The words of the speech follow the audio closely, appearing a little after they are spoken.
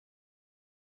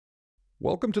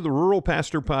Welcome to the Rural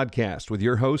Pastor Podcast with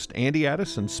your host, Andy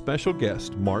Addis, and special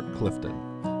guest, Mark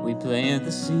Clifton. We plant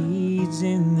the seeds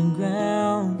in the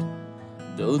ground,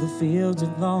 though the fields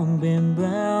have long been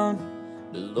brown.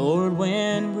 But Lord,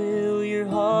 when will your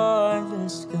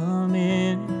harvest come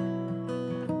in?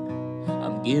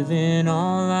 I'm giving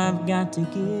all I've got to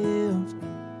give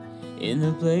in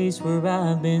the place where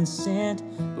I've been sent.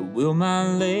 But will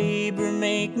my labor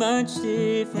make much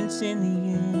difference in the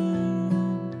end?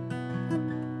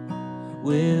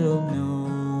 Will no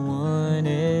one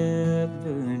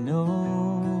ever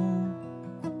know?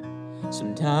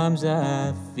 Sometimes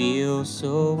I feel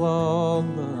so all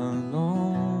alone.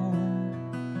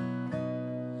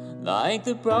 Like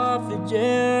the prophet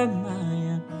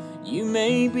Jeremiah, you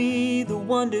may be the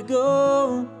one to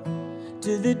go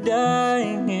to the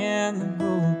dying and the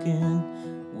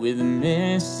broken with a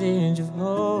message of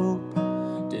hope.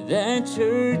 To that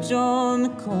church on the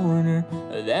corner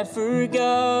of that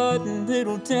forgotten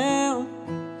little town,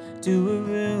 to a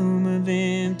room of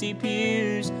empty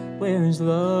pews where his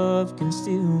love can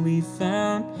still be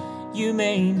found. You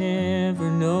may never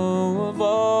know of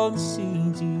all the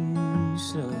seeds you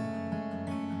sow,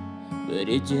 but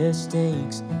it just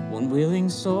takes one willing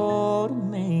soul to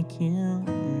make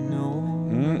him know.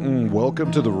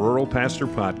 Welcome to the Rural Pastor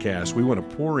Podcast. We want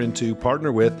to pour into,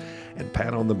 partner with, and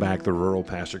pat on the back the rural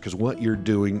pastor because what you're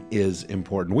doing is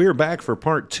important. We are back for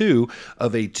part 2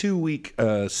 of a 2-week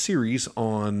series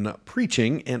on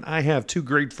preaching, and I have 2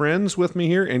 great friends with me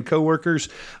here and co-workers.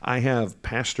 I have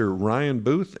Pastor Ryan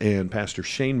Booth and Pastor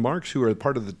Shaen Marks, who are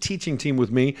part of the teaching team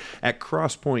with me at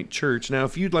CrossPoint Church. Now,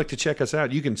 if you'd like to check us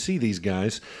out, you can see these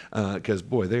guys because,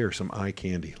 boy, they are some eye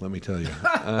candy, let me tell you.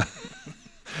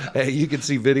 You can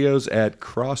see videos at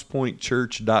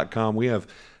crosspointchurch.com. We have,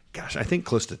 I think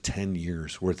close to 10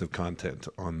 years worth of content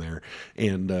on there.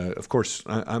 And of course,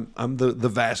 I'm the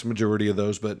vast majority of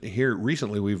those, but here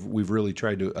recently we've really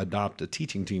tried to adopt a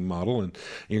teaching team model, and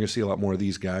you're going to see a lot more of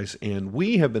these guys. And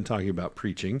we have been talking about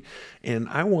preaching, and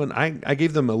I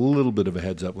gave them a little bit of a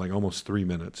heads up, like almost 3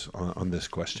 minutes on this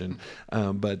question.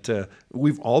 But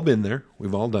we've all been there.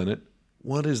 We've all done it.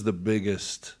 What is the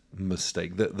biggest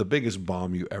mistake, the biggest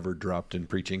bomb you ever dropped in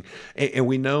preaching? And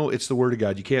we know it's the Word of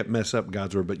God. You can't mess up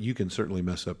God's Word, but you can certainly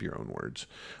mess up your own words.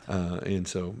 And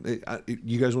so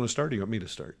you guys want to start, or you want me to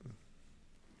start?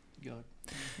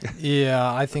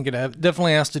 Yeah, I think it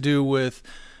definitely has to do with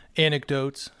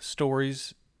anecdotes,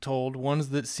 stories told, ones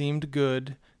that seemed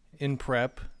good in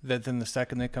prep, that then the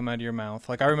second they come out of your mouth.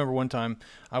 Like I remember one time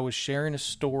I was sharing a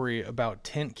story about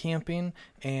tent camping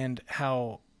and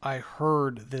how I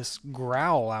heard this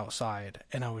growl outside,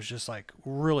 and I was just like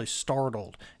really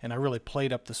startled, and I really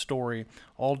played up the story,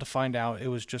 all to find out it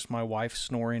was just my wife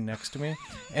snoring next to me.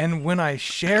 And when I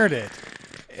shared it,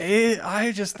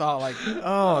 I just thought like,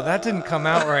 oh, that didn't come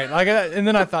out right. And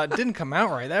then I thought, it didn't come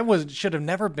out right. That should have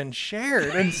never been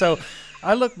shared. And so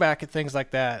I look back at things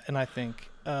like that, and I think,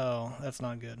 oh, that's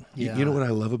not good. Yeah. You know what I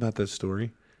love about that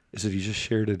story? Is if you just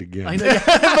shared it again. I know.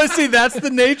 But see, that's the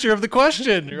nature of the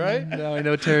question, right? Now I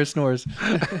know Tara snores.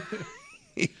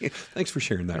 Thanks for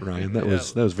sharing that, Ryan. That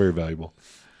was very valuable.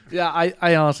 Yeah,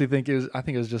 I honestly think it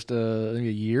was just maybe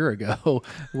a year ago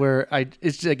where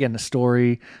it's again a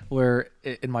story where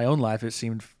in my own life it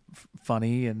seemed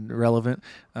funny and relevant,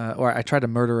 or I tried to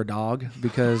murder a dog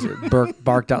because it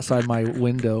barked outside my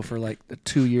window for like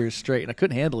 2 years straight, and I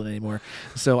couldn't handle it anymore.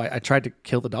 So I tried to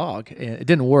kill the dog, and it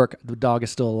didn't work. The dog is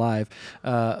still alive,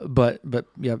 but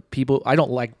yeah, people I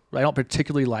don't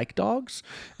particularly like dogs,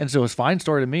 and so it's a fine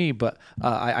story to me. But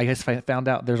I guess I found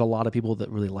out there's a lot of people that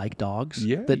really like dogs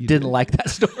that didn't like that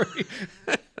story.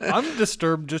 I'm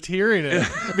disturbed just hearing it.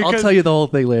 I'll tell you the whole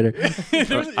thing later.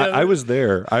 I was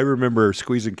there. I remember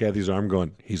squeezing Kathy's arm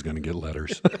going, he's going to get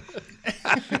letters.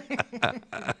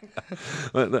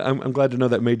 I'm glad to know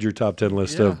that made your top 10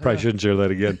 list. Probably shouldn't share that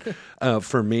again.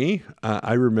 For me,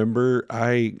 I remember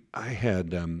I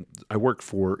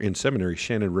worked in seminary,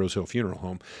 Shannon Rose Hill Funeral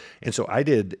Home. And so I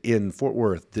did in Fort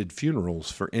Worth, did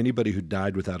funerals for anybody who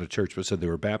died without a church but said they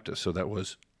were Baptist. So that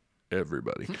was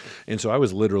everybody. And so I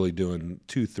was literally doing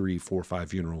 2, 3, 4, 5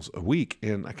 funerals a week.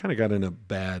 And I kind of got in a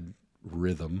bad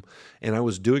rhythm. And I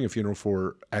was doing a funeral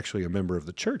for actually a member of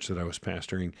the church that I was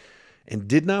pastoring, and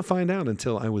did not find out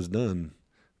until I was done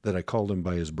that I called him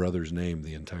by his brother's name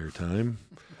the entire time,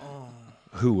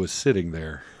 who was sitting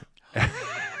there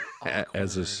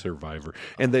as a survivor.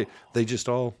 And they just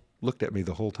all looked at me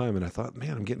the whole time, and I thought,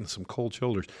 man, I'm getting some cold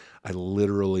shoulders. I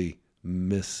literally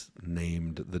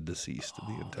misnamed the deceased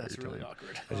the entire that's time. really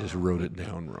awkward. I just wrote it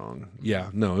down wrong. Yeah,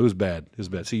 no, it was bad. It was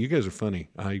bad. See, you guys are funny.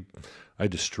 I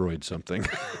destroyed something.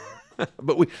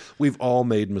 But we've all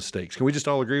made mistakes. Can we just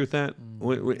all agree with that?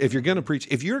 If you're going to preach,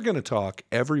 if you're going to talk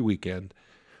every weekend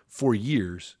for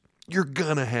years, you're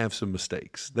going to have some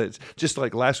mistakes. That's just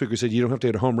like last week we said, you don't have to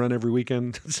hit a home run every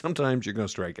weekend. Sometimes you're going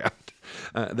to strike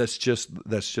out. That's just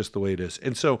the way it is.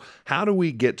 And so how do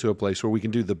we get to a place where we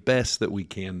can do the best that we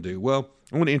can do? Well,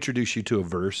 I want to introduce you to a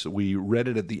verse. We read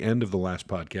it at the end of the last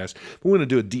podcast. We want to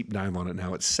do a deep dive on it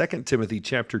now. It's 2 Timothy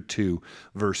chapter 2,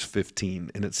 verse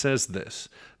 15. And it says this,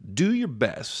 "Do your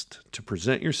best to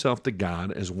present yourself to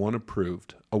God as one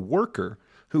approved, a worker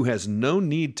who has no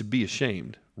need to be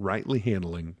ashamed, rightly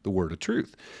handling the word of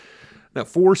truth." Now,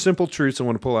 4 simple truths I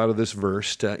want to pull out of this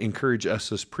verse to encourage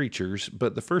us as preachers.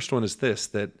 But the first one is this,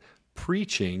 that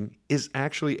preaching is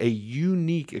actually a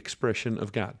unique expression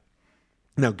of God.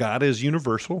 Now, God is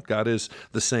universal. God is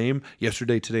the same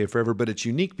yesterday, today, and forever, but it's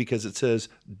unique because it says,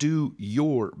 do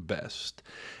your best.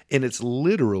 And it's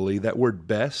literally, that word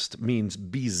best means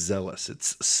be zealous.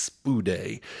 It's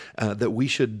spude, that we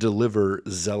should deliver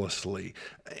zealously.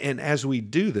 And as we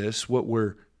do this, what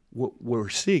we're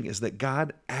seeing is that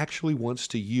God actually wants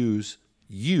to use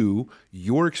you,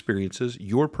 your experiences,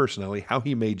 your personality, how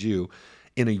he made you,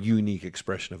 in a unique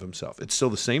expression of himself. It's still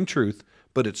the same truth,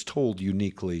 but it's told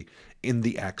uniquely in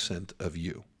the accent of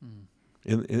you.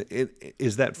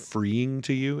 Is that freeing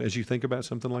to you as you think about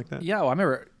something like that? Yeah, well, I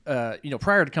remember,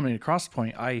 prior to coming to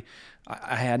CrossPoint, I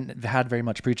hadn't had very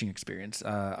much preaching experience.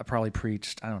 I probably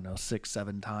preached,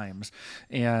 6-7 times,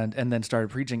 and then started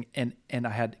preaching, and I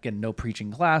had, again, no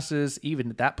preaching classes. Even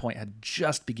at that point, had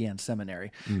just began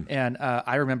seminary, and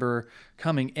I remember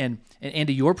coming, and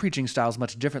Andy, your preaching style is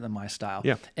much different than my style.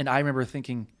 Yeah. And I remember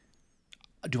thinking,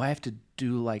 do I have to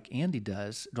do like Andy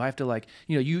does? Do I have to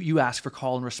you ask for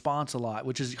call and response a lot,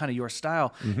 which is kind of your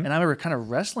style. And I remember kind of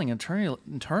wrestling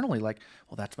internally, like,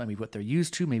 well, that's maybe what they're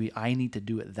used to. Maybe I need to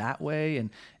do it that way.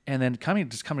 And then coming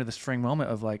to this freeing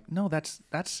moment of like, no, that's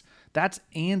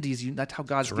Andy's. That's how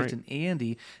God's gifted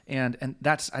Andy. And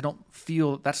that's, I don't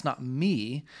feel, that's not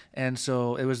me. And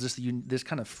so it was this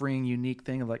kind of freeing, unique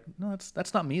thing of like, no,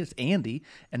 that's not me. It's Andy.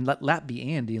 And let that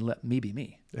be Andy and let me be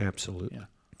me. Absolutely. Yeah.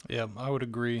 Yeah, I would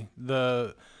agree.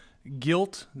 The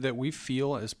guilt that we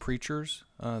feel as preachers,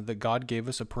 that God gave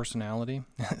us a personality,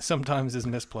 sometimes is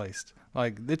misplaced.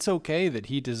 Like, it's okay that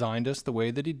he designed us the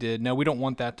way that he did. Now, we don't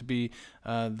want that to be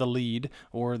the lead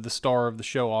or the star of the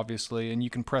show, obviously, and you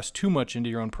can press too much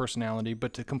into your own personality,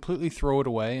 but to completely throw it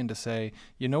away and to say,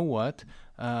 you know what,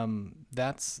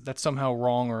 that's somehow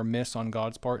wrong or a miss on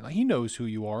God's part. Like, he knows who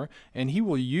you are, and he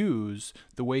will use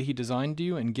the way he designed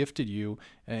you and gifted you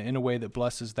in a way that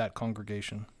blesses that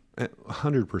congregation.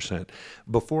 100%.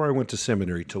 Before I went to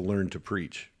seminary to learn to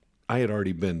preach, I had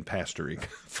already been pastoring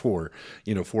for,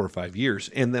 4 or 5 years.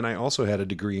 And then I also had a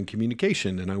degree in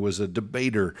communication, and I was a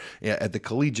debater at the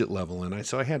collegiate level. And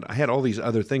I had all these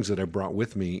other things that I brought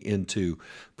with me into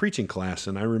preaching class.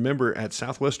 And I remember at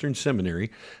Southwestern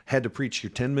Seminary, had to preach your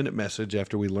 10-minute message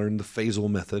after we learned the phasal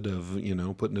method of,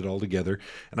 putting it all together.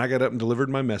 And I got up and delivered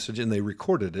my message, and they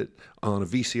recorded it on a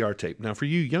VCR tape. Now, for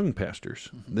you young pastors,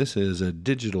 this is a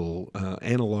digital,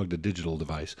 analog to digital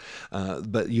device.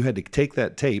 But you had to take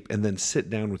that tape and then sit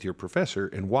down with your professor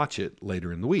and watch it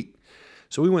later in the week.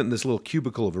 So we went in this little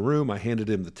cubicle of a room. I handed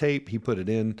him the tape. He put it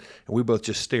in, and we both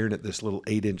just staring at this little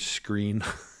 8-inch screen.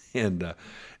 And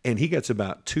he gets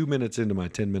about 2 minutes into my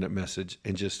 10-minute message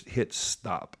and just hits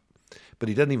stop. But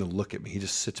he doesn't even look at me. He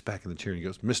just sits back in the chair and he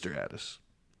goes, "Mr. Addis,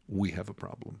 we have a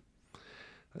problem."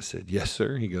 I said, "Yes,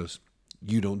 sir." He goes,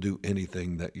 "You don't do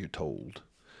anything that you're told."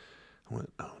 I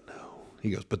went, "Oh, no." He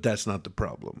goes, "But that's not the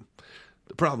problem.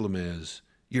 The problem is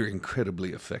you're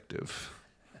incredibly effective."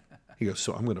 He goes,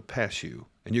 "So I'm going to pass you,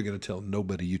 and you're going to tell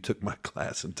nobody you took my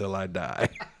class until I die."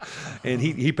 And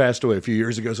he passed away a few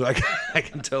years ago, so I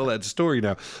can tell that story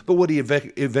now. But what he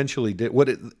eventually did,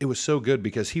 it was so good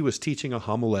because he was teaching a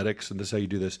homiletics, and this is how you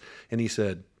do this. And he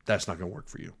said, "That's not going to work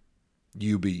for you.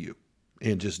 You be you.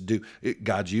 And just do it.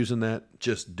 God's using that.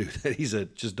 Just do that." He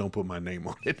said, "Just don't put my name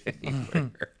on it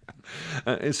anywhere."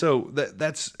 And so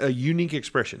that's a unique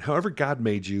expression. However God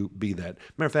made you, be that.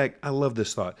 Matter of fact, I love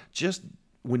this thought. Just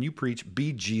when you preach,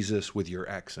 be Jesus with your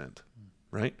accent,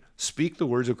 right? Speak the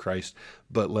words of Christ,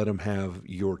 but let them have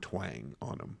your twang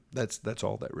on them. That's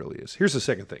all that really is. Here's the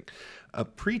second thing.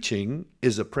 Preaching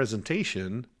is a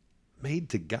presentation made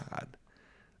to God.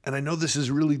 And I know this is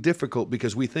really difficult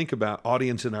because we think about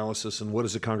audience analysis and what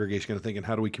is the congregation going to think and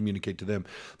how do we communicate to them.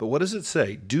 But what does it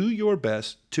say? Do your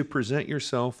best to present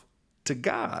yourself to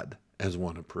God as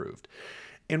one approved.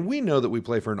 And we know that we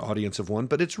play for an audience of one,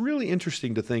 but it's really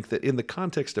interesting to think that in the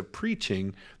context of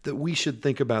preaching, that we should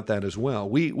think about that as well.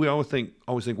 We always think,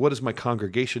 what does my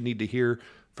congregation need to hear?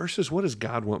 versus what does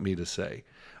God want me to say?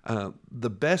 The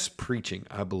best preaching,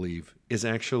 I believe, is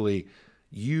actually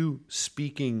you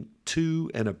speaking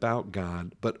to and about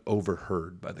God, but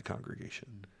overheard by the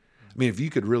congregation. I mean, if you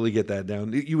could really get that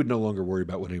down, you would no longer worry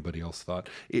about what anybody else thought.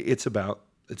 It's about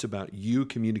you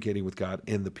communicating with God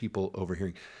and the people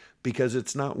overhearing, because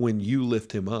it's not when you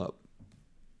lift him up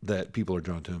that people are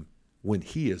drawn to him. When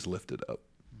he is lifted up,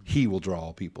 he will draw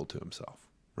all people to himself,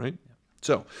 right? Yeah.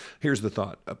 So here's the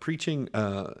thought. Preaching,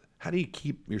 how do you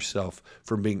keep yourself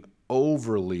from being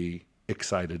overly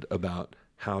excited about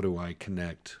how do I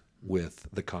connect with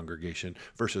the congregation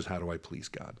versus how do I please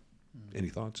God? Any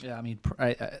thoughts? Yeah, I mean,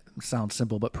 it sounds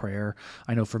simple, but prayer.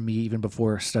 I know for me, even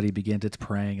before study begins, it's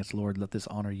praying. It's, Lord, let this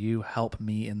honor you. Help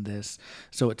me in this.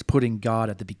 So it's putting God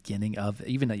at the beginning of,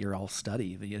 even at your all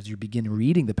study, as you begin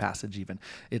reading the passage, even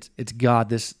it's God.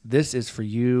 This is for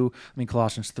you. I mean,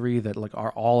 Colossians 3, that like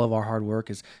all of our hard work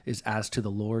is as to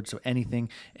the Lord. So anything,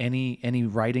 any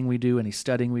writing we do, any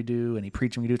studying we do, any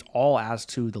preaching we do, it's all as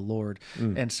to the Lord.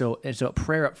 And so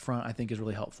prayer up front, I think, is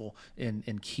really helpful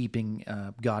in keeping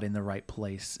God in the right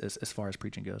place as far as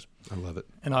preaching goes. I love it.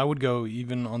 And I would go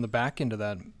even on the back end of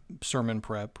that sermon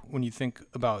prep, when you think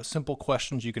about simple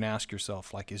questions you can ask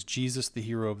yourself, like, is Jesus the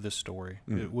hero of this story?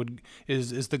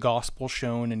 Is the gospel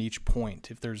shown in each point?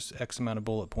 If there's X amount of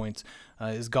bullet points,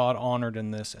 is God honored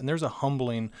in this? And there's a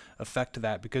humbling effect to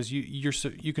that, because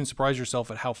you can surprise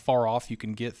yourself at how far off you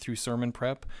can get through sermon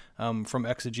prep, from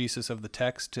exegesis of the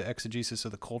text to exegesis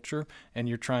of the culture, and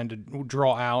you're trying to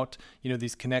draw out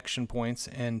these connection points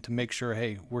and to make sure,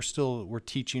 hey, we're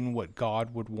teaching what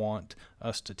God would want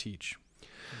us to teach.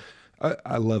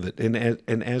 I love it.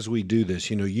 And as we do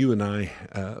this, you and I,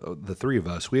 the three of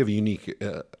us, we have a unique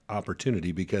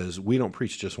opportunity because we don't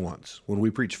preach just once. When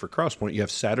we preach for CrossPoint, you have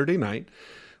Saturday night.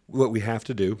 What we have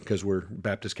to do, because we're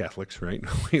Baptist Catholics, right?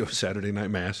 We have Saturday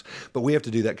night mass, but we have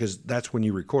to do that because that's when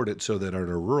you record it, so that at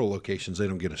our rural locations, they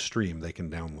don't get a stream. They can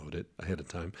download it ahead of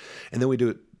time. And then we do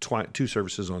it two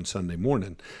services on Sunday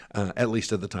morning, at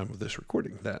least at the time of this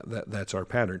recording. That's our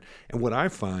pattern. And what I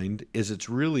find is it's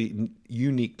really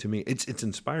unique to me. It's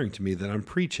inspiring to me that I'm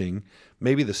preaching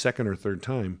maybe the second or third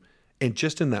time, and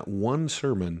just in that one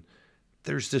sermon,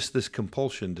 there's just this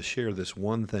compulsion to share this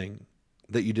one thing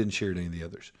that you didn't share to any of the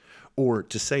others, or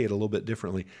to say it a little bit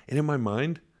differently. And in my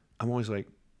mind, I'm always like,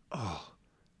 oh,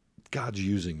 God's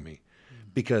using me,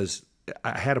 because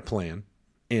I had a plan,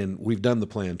 and we've done the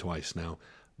plan twice now,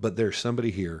 but there's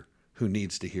somebody here who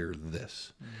needs to hear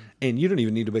this. And you don't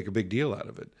even need to make a big deal out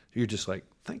of it. You're just like,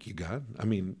 thank you, God. I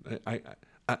mean,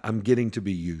 I'm getting to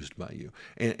be used by you.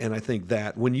 And I think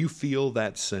that when you feel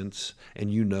that sense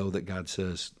and you know that God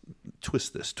says,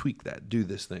 twist this, tweak that, do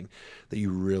this thing, that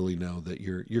you really know that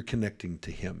you're connecting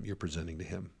to him, you're presenting to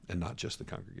him, and not just the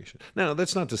congregation. Now,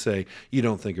 that's not to say you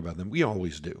don't think about them. We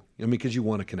always do. I mean, because you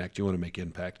want to connect, you want to make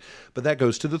impact. But that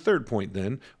goes to the third point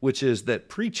then, which is that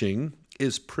preaching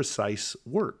is precise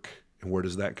work. And where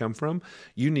does that come from?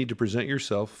 You need to present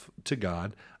yourself to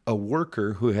God, a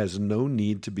worker who has no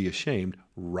need to be ashamed,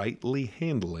 rightly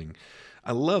handling.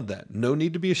 I love that. No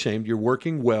need to be ashamed. You're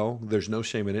working well. There's no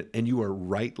shame in it. And you are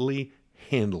rightly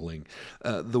handling.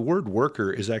 The word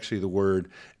worker is actually the word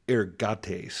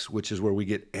ergates, which is where we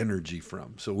get energy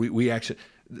from. So we actually,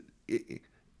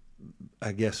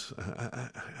 I guess,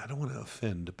 I don't want to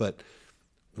offend, but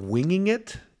winging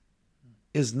it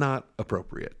is not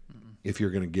appropriate if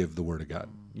you're going to give the word of God.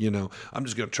 I'm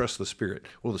just going to trust the Spirit.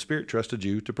 Well, the Spirit trusted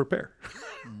you to prepare,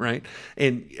 right?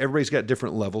 And everybody's got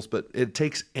different levels, but it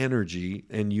takes energy,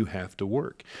 and you have to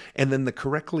work. And then the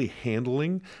correctly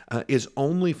handling is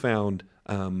only found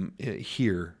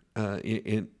here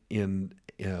and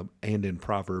in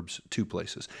Proverbs, 2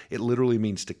 places. It literally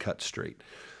means to cut straight.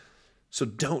 So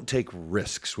don't take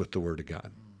risks with the word of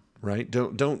God. Right?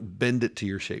 Don't bend it to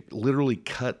your shape. Literally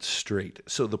cut straight.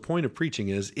 So the point of preaching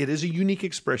is, it is a unique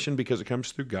expression because it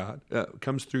comes through God,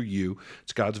 comes through you.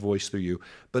 It's God's voice through you,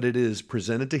 but it is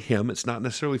presented to him. It's not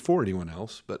necessarily for anyone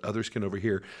else, but others can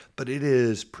overhear. But it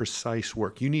is precise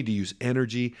work. You need to use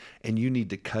energy, and you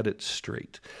need to cut it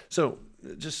straight. So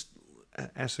just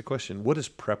ask the question, what is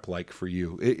prep like for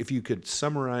you? If you could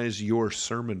summarize your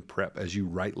sermon prep as you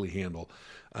rightly handle,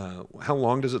 how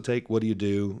long does it take? What do you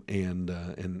do? And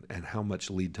how much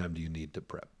lead time do you need to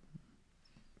prep?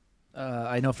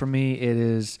 I know for me, it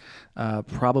is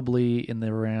probably in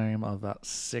the realm of about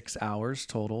 6 hours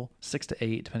total, 6 to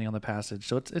 8, depending on the passage.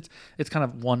 So it's kind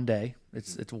of one day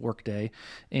It's a work day,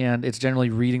 and it's generally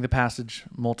reading the passage,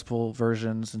 multiple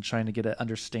versions, and trying to get an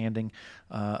understanding,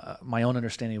 my own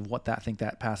understanding of what I think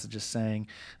that passage is saying.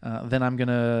 Then I'm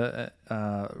gonna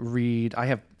read. I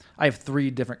have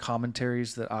 3 different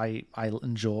commentaries that I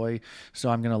enjoy, so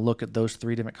I'm gonna look at those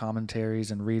 3 different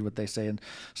commentaries and read what they say. And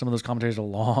some of those commentaries are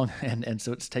long, and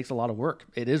so it takes a lot of work.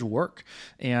 It is work,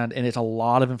 and it's a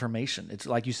lot of information. It's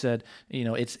like you said,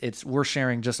 it's we're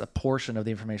sharing just a portion of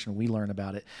the information we learn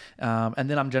about it. And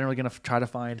then I'm generally going to try to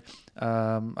find,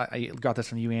 I got this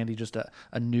from you, Andy, just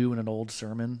a new and an old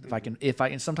sermon. If I can,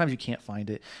 and sometimes you can't find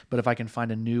it, but if I can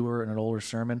find a newer and an older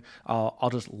sermon,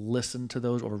 I'll just listen to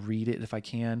those or read it if I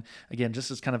can. Again, just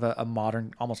as kind of a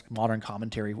modern, almost modern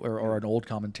commentary or an old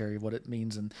commentary of what it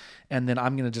means. And then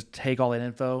I'm going to just take all that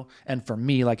info. And for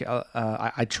me,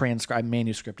 I transcribe,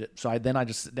 manuscript it. So I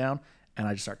just sit down and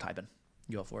I just start typing.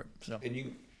 Go for it. So. And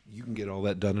you can get all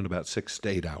that done in about 6 to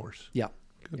 8 hours. Yeah.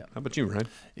 Good. How about you, Ryan?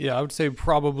 Yeah, I would say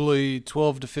probably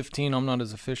 12 to 15. I'm not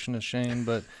as efficient as Shane,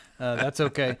 but that's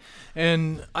okay.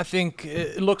 And I think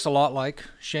it looks a lot like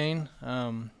Shane. You're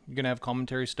going to have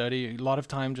commentary study. A lot of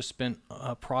time just spent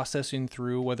processing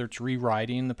through, whether it's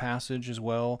rewriting the passage as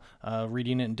well,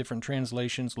 reading it in different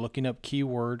translations, looking up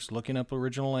keywords, looking up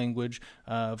original language,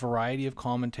 a variety of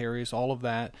commentaries, all of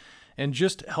that, and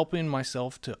just helping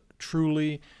myself to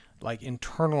truly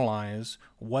internalize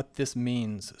what this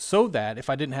means, so that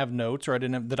if I didn't have notes or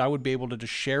that I would be able to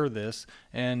just share this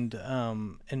and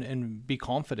be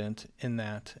confident in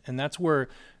that. And that's where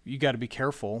you got to be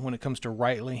careful when it comes to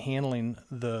rightly handling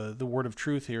the word of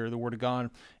truth here, the word of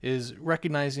God, is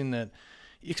recognizing that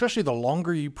especially the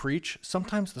longer you preach,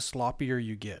 sometimes the sloppier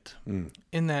you get.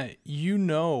 In that,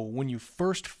 when you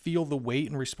first feel the weight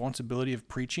and responsibility of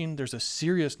preaching, there's a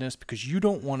seriousness because you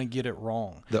don't want to get it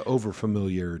wrong. The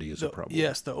overfamiliarity is a problem.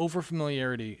 Yes, the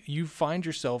overfamiliarity. You find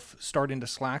yourself starting to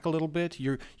slack a little bit.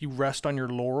 You rest on your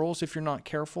laurels if you're not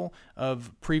careful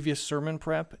of previous sermon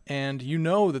prep, and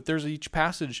that there's each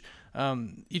passage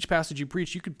you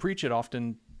preach, you could preach it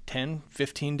often 10,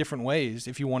 15 different ways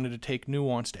if you wanted to take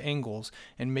nuanced angles,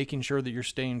 and making sure that you're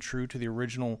staying true to the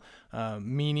original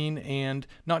meaning and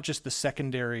not just the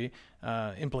secondary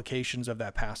implications of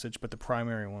that passage, but the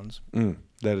primary ones.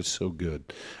 That is so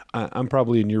good. I'm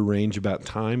probably in your range about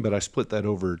time, but I split that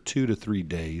over 2 to 3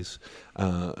 days,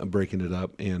 breaking it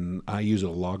up, and I use a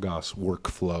Logos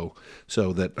workflow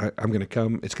so that I'm going to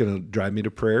come, it's going to drive me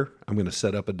to prayer. I'm going to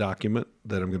set up a document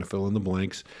that I'm going to fill in the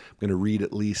blanks. I'm going to read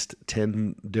at least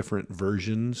 10 different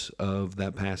versions of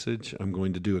that passage. I'm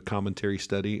going to do a commentary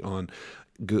study on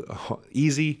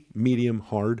easy, medium,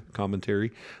 hard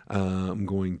commentary. I'm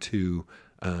going to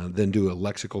then do a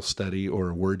lexical study or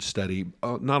a word study,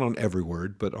 not on every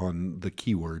word, but on the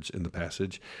key words in the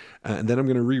passage. And then I'm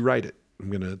going to rewrite it. I'm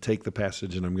going to take the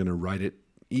passage and I'm going to write it.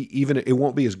 Even it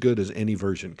won't be as good as any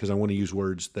version because I want to use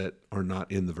words that are not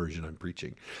in the version I'm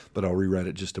preaching. But I'll rewrite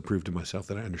it just to prove to myself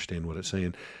that I understand what it's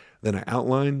saying. Then I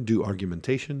outline, do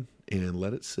argumentation, and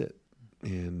let it sit.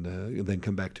 And then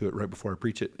come back to it right before I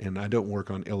preach it. And I don't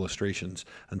work on illustrations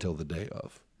until the day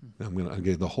of. I'll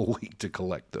give the whole week to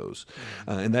collect those.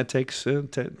 And that takes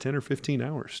 10 or 15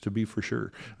 hours to be for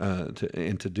sure,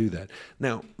 to do that.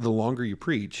 Now, the longer you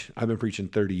preach, I've been preaching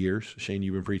 30 years. Shane,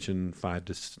 you've been preaching 5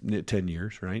 to 10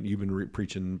 years, right? You've been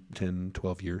preaching 10,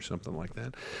 12 years, something like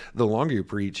that. The longer you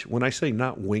preach, when I say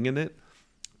not winging it,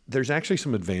 there's actually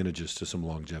some advantages to some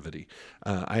longevity.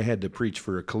 I had to preach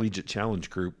for a collegiate challenge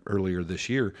group earlier this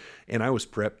year, and I was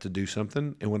prepped to do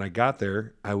something. And when I got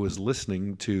there, I was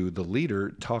listening to the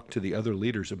leader talk to the other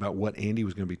leaders about what Andy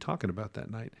was going to be talking about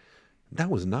that night. That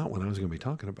was not what I was going to be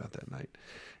talking about that night.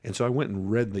 And so I went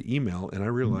and read the email, and I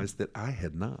realized that I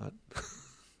had not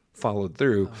followed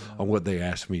through on what they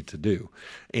asked me to do.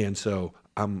 And so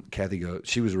Kathy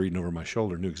she was reading over my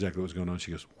shoulder, knew exactly what was going on.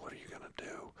 She goes, "What are you going to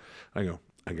do?" I go,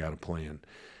 "I got a plan."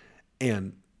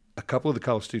 And a couple of the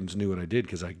college students knew what I did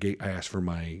because I asked for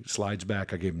my slides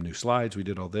back. I gave them new slides. We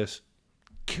did all this.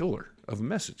 Killer of a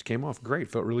message. Came off great.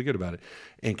 Felt really good about it.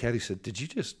 And Kathy said, Did you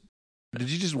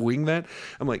just wing that?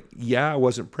 I'm like, yeah, I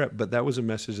wasn't prepped, but that was a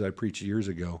message that I preached years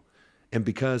ago. And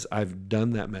because I've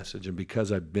done that message and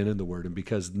because I've been in the Word and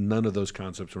because none of those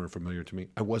concepts were familiar to me,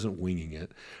 I wasn't winging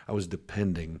it. I was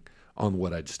depending on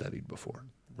what I'd studied before,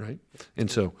 right?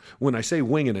 And so when I say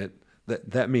winging it,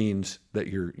 that means that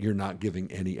you're not giving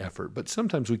any effort. But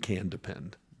sometimes we can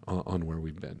depend on where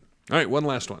we've been. All right, one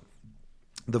last one.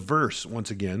 The verse, once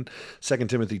again, 2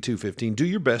 Timothy 2:15, do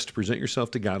your best to present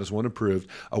yourself to God as one approved,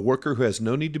 a worker who has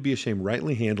no need to be ashamed,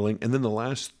 rightly handling, and then the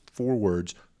last 4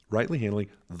 words, rightly handling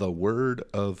the word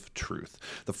of truth.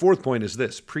 The 4th point is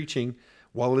this, preaching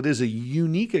while it is a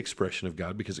unique expression of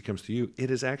God because it comes to you, it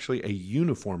is actually a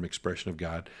uniform expression of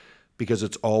God because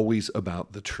it's always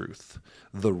about the truth,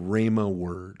 the Rhema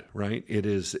word, right? It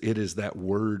is that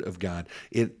word of God,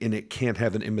 and it can't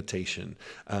have an imitation.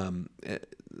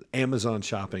 Amazon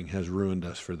shopping has ruined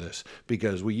us for this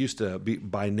because we used to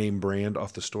buy name brand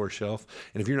off the store shelf,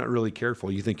 and if you're not really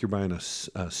careful, you think you're buying a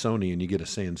Sony and you get a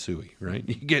Sansui, right?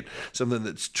 You get something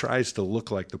that tries to look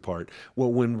like the part.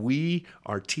 Well, when we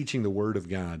are teaching the word of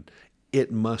God,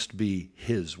 it must be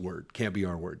His word, can't be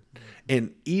our word.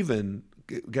 And even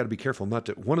got to be careful not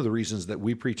to. One of the reasons that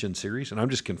we preach in series, and I'm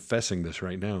just confessing this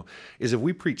right now, is if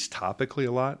we preach topically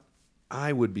a lot,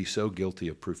 I would be so guilty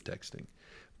of proof texting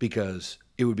because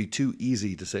it would be too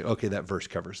easy to say, okay, that verse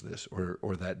covers this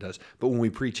or that does. But when we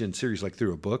preach in series like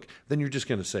through a book, then you're just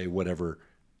going to say whatever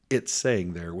it's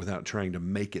saying there without trying to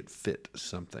make it fit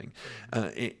something.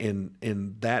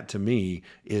 And that to me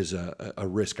is a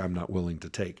risk I'm not willing to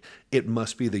take. It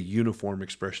must be the uniform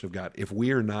expression of God. If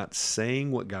we are not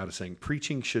saying what God is saying,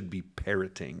 preaching should be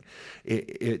parroting.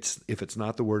 If it's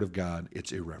not the word of God,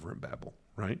 it's irreverent babble.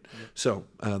 Right? Yep. So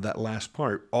that last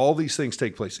part, all these things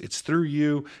take place. It's through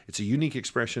you. It's a unique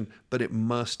expression, but it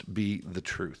must be the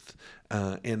truth.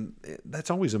 And that's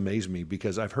always amazed me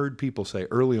because I've heard people say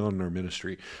early on in our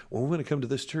ministry, well, we want to come to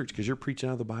this church because you're preaching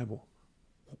out of the Bible.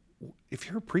 If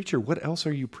you're a preacher, what else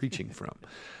are you preaching from?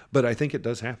 But I think it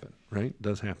does happen, right? It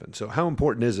does happen. So how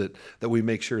important is it that we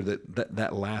make sure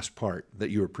that last part,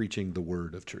 that you are preaching the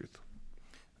word of truth?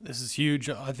 This is huge.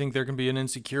 I think there can be an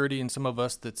insecurity in some of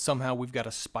us that somehow we've got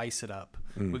to spice it up.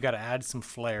 We've got to add some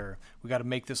flair. We've got to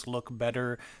make this look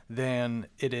better than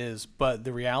it is. But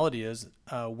the reality is,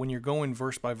 when you're going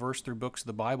verse by verse through books of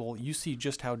the Bible, you see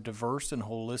just how diverse and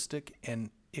holistic and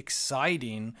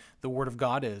exciting the Word of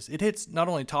God is. It hits not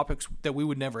only topics that we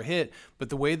would never hit, but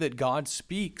the way that God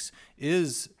speaks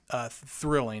is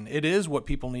thrilling. It is what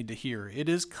people need to hear. It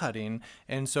is cutting.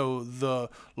 And so the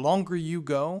longer you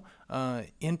go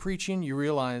in preaching, you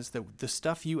realize that the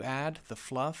stuff you add, the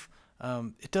fluff,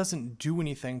 it doesn't do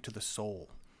anything to the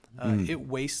soul. It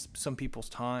wastes some people's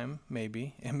time,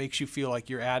 maybe. It makes you feel like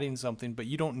you're adding something, but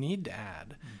you don't need to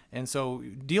add. And so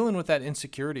dealing with that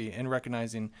insecurity and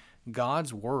recognizing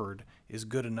God's word is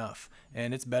good enough,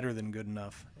 and it's better than good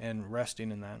enough, and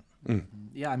resting in that.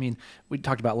 Yeah, I mean, we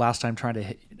talked about last time trying to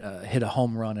hit a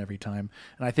home run every time,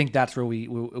 and I think that's where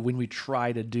when we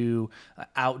try to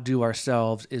outdo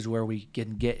ourselves is where we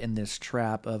can get in this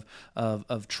trap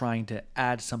of trying to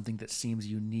add something that seems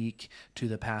unique to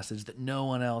the passage that no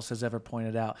one else has ever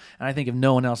pointed out. And I think if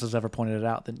no one else has ever pointed it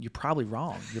out, then you're probably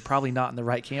wrong. You're probably not in the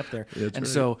right camp there.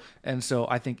 That's right. So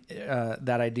I think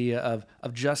that idea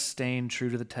of just staying true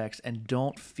to the text and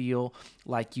don't feel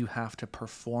like you have to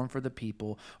perform for the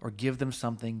people or give them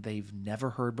something they've never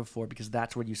heard before, because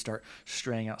that's where you start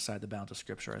straying outside the bounds of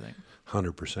Scripture, I think.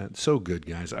 100%. So good,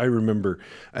 guys. I remember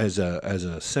as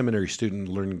a seminary student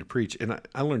learning to preach, and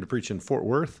I learned to preach in Fort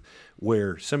Worth,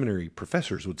 where seminary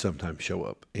professors would sometimes show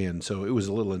up. And so it was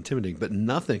a little intimidating, but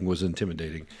nothing was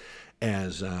intimidating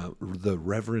as the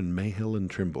Reverend Mayhill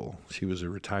Trimble. She was a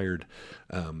retired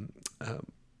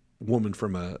woman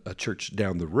from a church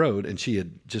down the road, and she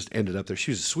had just ended up there.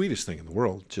 She was the sweetest thing in the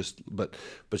world, but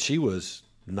she was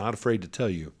not afraid to tell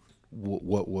you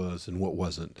what was and what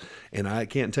wasn't. And I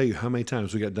can't tell you how many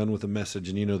times we got done with a message,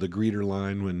 and the greeter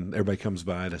line when everybody comes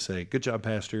by to say, "Good job,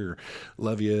 Pastor," or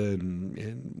 "Love you,"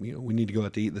 and we need to go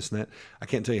out to eat, this and that. I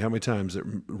can't tell you how many times that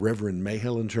Reverend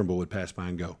Mayhill Trimble would pass by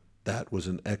and go, "That was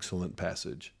an excellent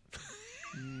passage."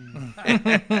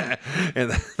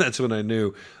 And that's when I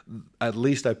knew at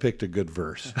least I picked a good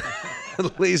verse.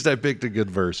 At least I picked a good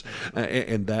verse.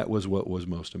 And that was what was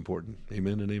most important.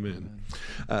 Amen and amen.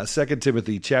 2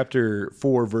 Timothy chapter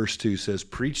 4, verse 2 says,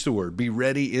 "Preach the word, be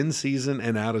ready in season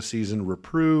and out of season,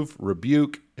 reprove,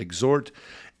 rebuke, exhort,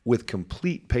 with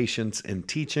complete patience and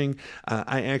teaching."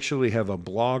 I actually have a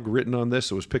blog written on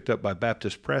this. It was picked up by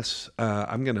Baptist Press.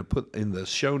 I'm going to put in the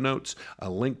show notes a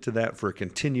link to that for a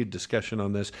continued discussion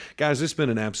on this. Guys, it's been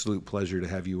an absolute pleasure to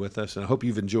have you with us, and I hope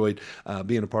you've enjoyed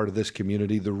being a part of this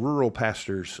community. The rural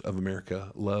pastors of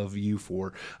America love you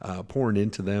for pouring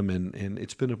into them, and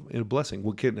it's been a blessing.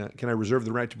 Well, can I reserve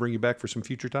the right to bring you back for some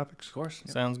future topics? Of course.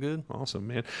 Yep. Sounds good. Awesome,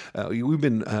 man. We've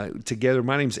been together.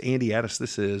 My name's Andy Addis.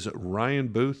 This is Ryan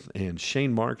Booth and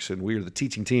Shaen Marks, and we are the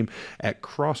teaching team at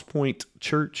CrossPoint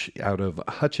Church out of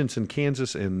Hutchinson,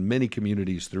 Kansas, and many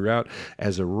communities throughout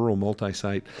as a rural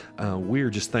multi-site. We are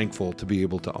just thankful to be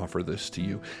able to offer this to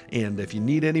you. And if you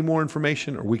need any more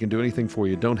information or we can do anything for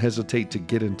you, don't hesitate to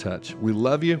get in touch. We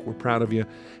love you. We're proud of you.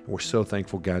 And we're so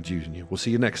thankful God's using you. We'll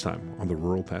see you next time on the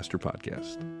Rural Pastor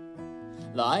Podcast.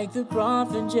 Like the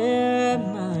prophet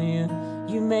Jeremiah,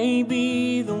 you may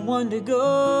be the one to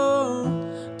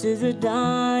go to the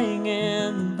dying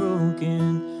and the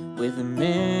broken with a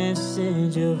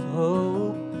message of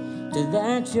hope. To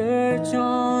that church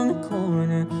on the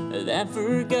corner of that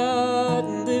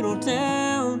forgotten little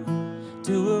town,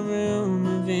 to a room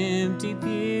of empty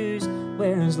pews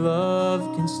where his love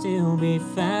can still be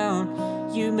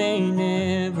found. You may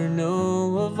never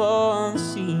know of all the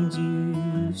seeds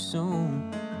you've sown,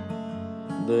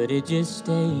 but it just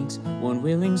takes one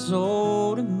willing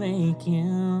soul to make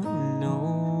him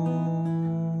known.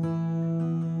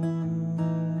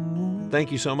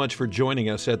 Thank you so much for joining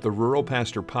us at the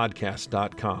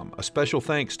ruralpastorpodcast.com. A special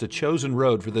thanks to Chosen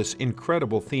Road for this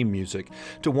incredible theme music,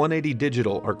 to 180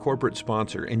 Digital, our corporate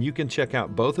sponsor, and you can check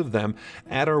out both of them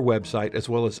at our website as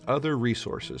well as other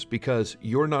resources, because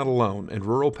you're not alone. And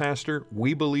Rural Pastor,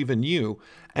 we believe in you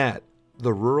at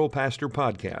the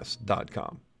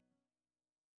ruralpastorpodcast.com.